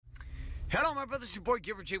Hello, my brothers. Your boy,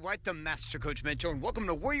 Gilbert J. White, the Master Coach Mentor, and welcome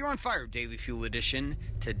to Warrior on Fire Daily Fuel Edition.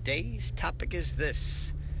 Today's topic is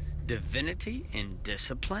this: divinity in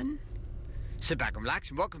discipline. Sit back and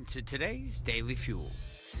relax, and welcome to today's Daily Fuel.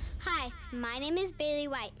 Hi, my name is Bailey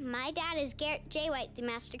White. My dad is Garrett J. White, the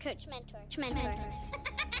Master Coach Mentor.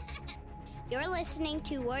 You're listening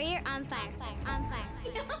to Warrior on Fire.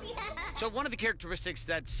 So one of the characteristics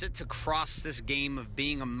that sits across this game of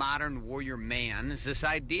being a modern warrior man is this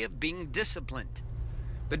idea of being disciplined.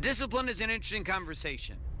 But discipline is an interesting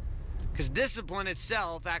conversation, because discipline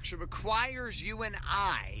itself actually requires you and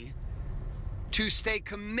I to stay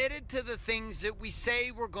committed to the things that we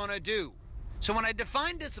say we're going to do. So when I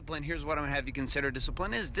define discipline, here's what I'm going to have you consider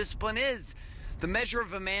discipline is. Discipline is the measure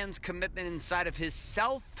of a man's commitment inside of his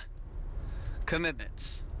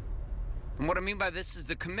self-commitments. And what I mean by this is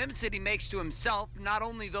the commitments that he makes to himself, not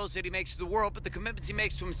only those that he makes to the world, but the commitments he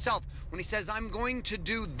makes to himself. When he says, I'm going to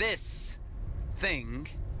do this thing,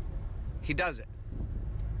 he does it.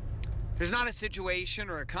 There's not a situation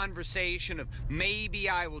or a conversation of maybe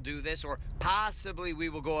I will do this or possibly we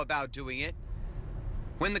will go about doing it.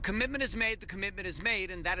 When the commitment is made, the commitment is made,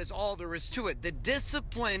 and that is all there is to it. The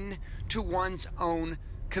discipline to one's own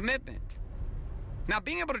commitment. Now,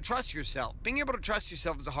 being able to trust yourself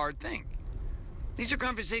is a hard thing. These are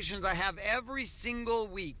conversations I have every single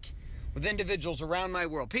week with individuals around my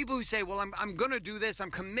world. People who say, well, I'm going to do this.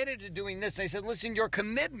 I'm committed to doing this. And I said, listen, your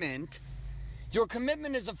commitment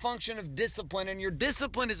is a function of discipline, and your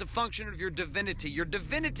discipline is a function of your divinity. Your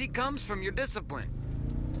divinity comes from your discipline.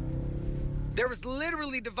 There is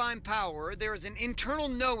literally divine power. There is an internal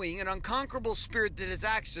knowing, an unconquerable spirit that has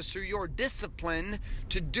access through your discipline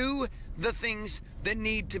to do the things that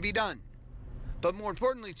need to be done. But more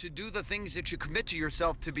importantly, to do the things that you commit to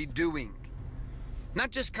yourself to be doing. Not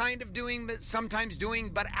just kind of doing, but sometimes doing,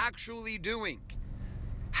 but actually doing.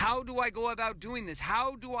 How do I go about doing this?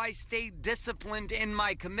 How do I stay disciplined in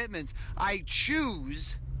my commitments? I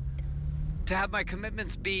choose to have my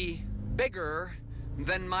commitments be bigger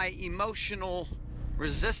than my emotional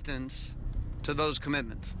resistance to those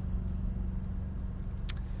commitments.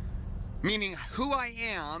 Meaning who I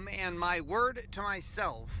am and my word to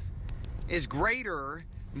myself is greater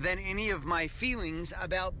than any of my feelings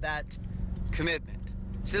about that commitment.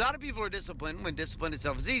 See, a lot of people are disciplined when discipline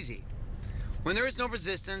itself is easy. When there is no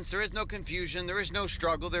resistance, there is no confusion, there is no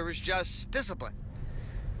struggle, there is just discipline.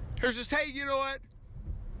 There's just, hey, you know what?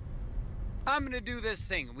 I'm going to do this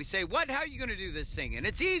thing. And we say, what? How are you going to do this thing? And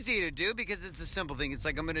it's easy to do because it's a simple thing. It's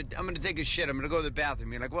like, I'm going to take a shit. I'm going to go to the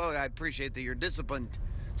bathroom. You're like, well, I appreciate that you're disciplined.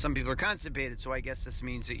 Some people are constipated, so I guess this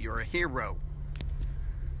means that you're a hero.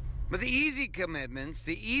 But the easy commitments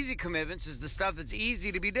is the stuff that's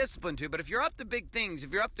easy to be disciplined to. But if you're up to big things,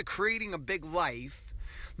 if you're up to creating a big life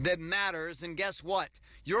that matters, and guess what?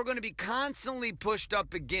 You're going to be constantly pushed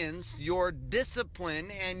up against your discipline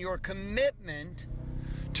and your commitment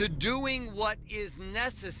to doing what is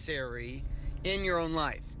necessary in your own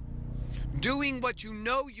life. Doing what you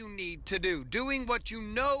know you need to do. Doing what you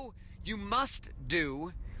know you must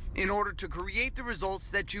do in order to create the results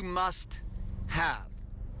that you must have.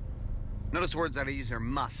 Notice the words that I use there,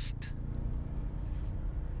 must.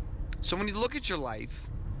 So when you look at your life,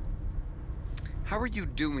 how are you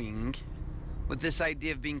doing with this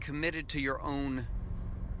idea of being committed to your own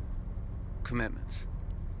commitments?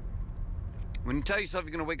 When you tell yourself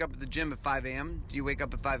you're going to wake up at the gym at 5 a.m., do you wake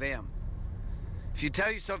up at 5 a.m.? If you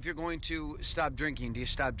tell yourself you're going to stop drinking, do you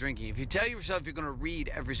stop drinking? If you tell yourself you're going to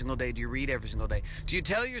read every single day, do you read every single day? Do you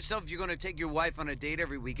tell yourself you're going to take your wife on a date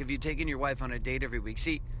every week? Have you taken your wife on a date every week?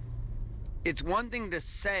 See, it's one thing to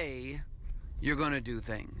say you're going to do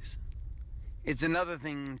things. It's another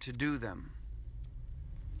thing to do them.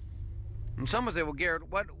 And some will say, well, Garrett,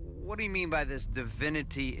 what do you mean by this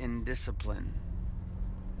divinity in discipline?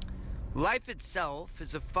 Life itself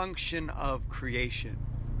is a function of creation.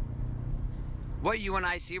 What you and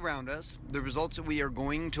I see around us, the results that we are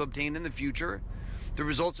going to obtain in the future, the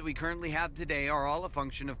results that we currently have today are all a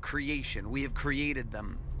function of creation. We have created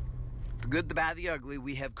them. The good, the bad, the ugly,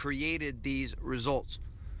 we have created these results.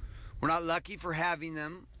 We're not lucky for having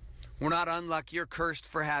them. We're not unlucky or cursed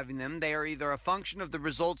for having them. They are either a function of the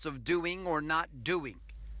results of doing or not doing.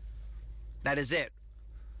 That is it.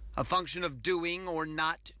 A function of doing or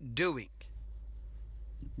not doing.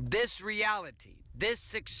 This reality,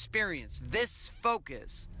 this experience, this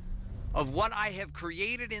focus of what I have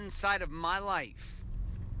created inside of my life,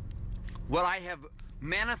 what I have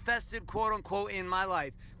manifested, quote unquote, in my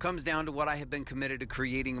life, comes down to what I have been committed to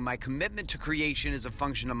creating. And my commitment to creation is a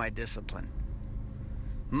function of my discipline.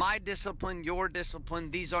 My discipline, your discipline,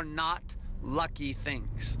 these are not lucky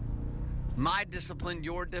things. My discipline,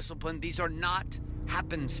 your discipline, these are not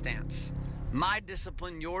happenstance. My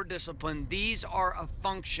discipline, your discipline, these are a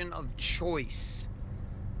function of choice,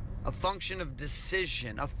 a function of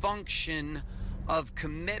decision, a function of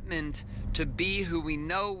commitment to be who we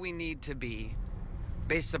know we need to be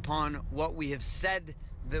based upon what we have said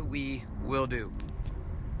that we will do.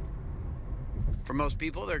 For most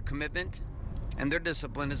people, their commitment and their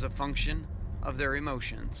discipline is a function of their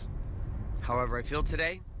emotions. However I feel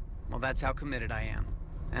today, well, that's how committed I am.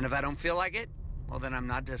 And if I don't feel like it, well, then I'm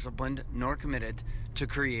not disciplined nor committed to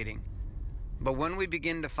creating. But when we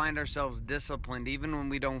begin to find ourselves disciplined, even when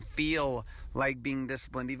we don't feel like being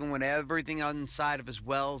disciplined, even when everything inside of us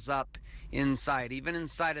wells up inside, even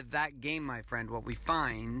inside of that game, my friend, what we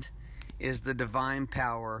find is the divine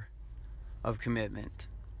power of commitment,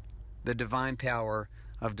 the divine power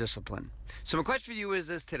of discipline. So my question for you is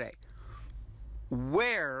this today.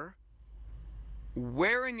 Where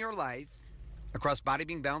in your life, across Body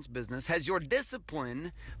Being Balanced Business, has your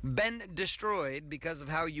discipline been destroyed because of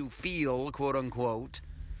how you feel, quote unquote,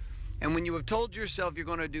 and when you have told yourself you're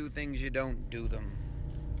going to do things, you don't do them?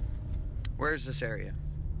 Where's this area?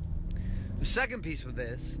 The second piece of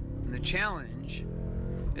this, and the challenge,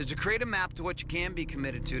 is to create a map to what you can be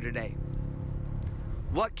committed to today.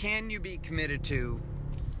 What can you be committed to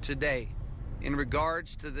today in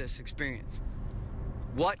regards to this experience?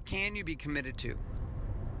 What can you be committed to?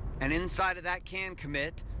 And inside of that can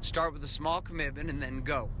commit, start with a small commitment and then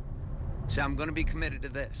go. Say, I'm going to be committed to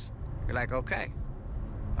this. You're like, okay.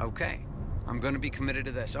 I'm going to be committed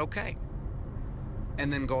to this. Okay.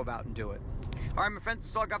 And then go about and do it. All right, my friends,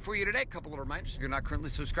 that's all I got for you today. A couple of reminders. If you're not currently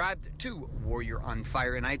subscribed to Warrior on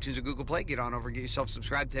Fire in iTunes or Google Play, get on over and get yourself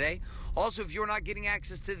subscribed today. Also, if you're not getting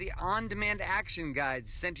access to the on-demand action guides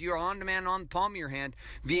sent to your on-demand on the palm of your hand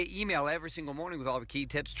via email every single morning with all the key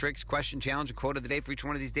tips, tricks, question, challenge, and quote of the day for each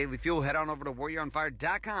one of these daily fuel, head on over to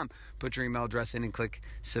warrioronfire.com, put your email address in and click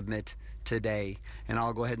submit today, and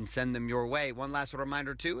I'll go ahead and send them your way. One last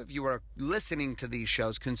reminder, too, if you are listening to these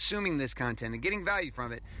shows, consuming this content, and getting value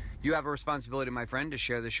from it, you have a responsibility, my friend, to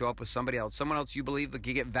share this show up with somebody else. Someone else you believe that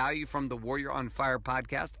can get value from the Warrior on Fire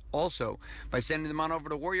podcast. Also, by sending them on over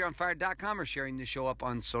to warrioronfire.com or sharing this show up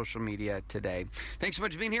on social media today. Thanks so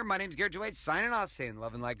much for being here. My name is Garrett J. White, signing off, saying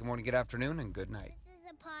love and light, good morning, good afternoon, and good night. This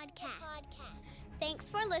is a podcast.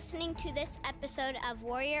 Thanks for listening to this episode of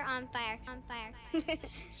Warrior on Fire.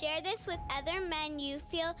 Share this with other men you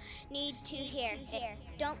feel need to hear.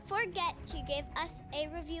 Don't forget to give us a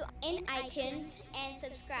review in iTunes and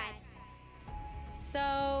subscribe.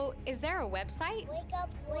 So, is there a website? Wake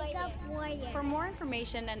Up Warrior. For more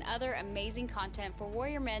information and other amazing content for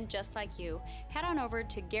warrior men just like you, head on over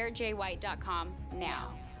to GarrettJWhite.com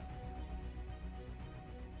now.